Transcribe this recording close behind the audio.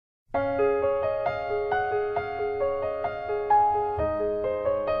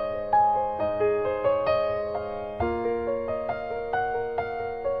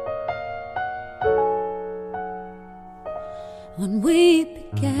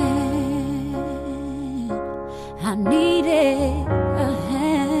friend. I needed a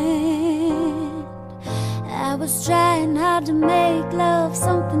hand. I was trying hard to make love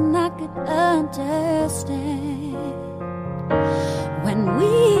something I could understand. When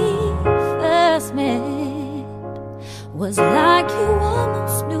we first met, was like you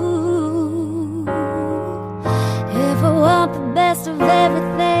almost knew. If I want the best of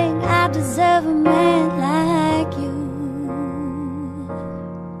everything, I deserve a man like you.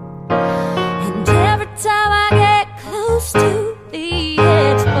 And every time I get close to the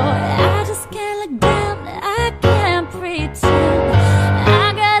edge, boy, I just can't look down, I can't pretend.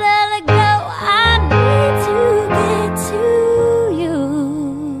 I gotta let go, I need to get to you.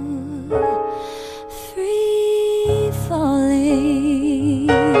 Free falling,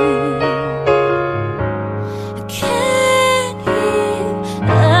 I can't hear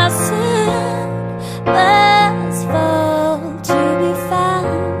a sound, birds fall to be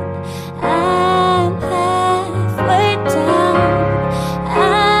found. I'm halfway down,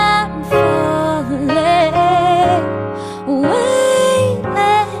 I'm falling,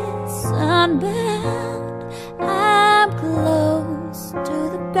 weightless, unbound. I'm close to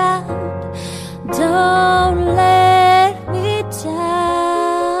the ground. Don't let me down.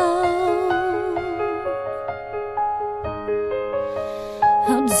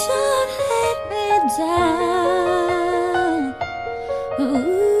 Oh, don't let me down.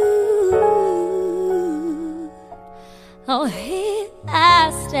 Ooh. Oh, here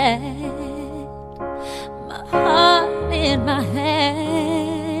I stand, my heart in my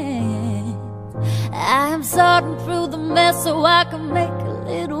hand. I'm sorting through the mess so I can make a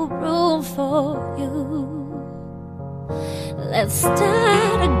little room for you. Let's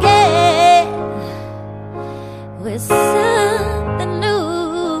start again with something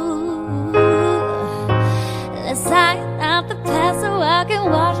new. Let's iron out the past so I can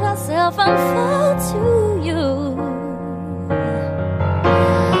watch myself unfold to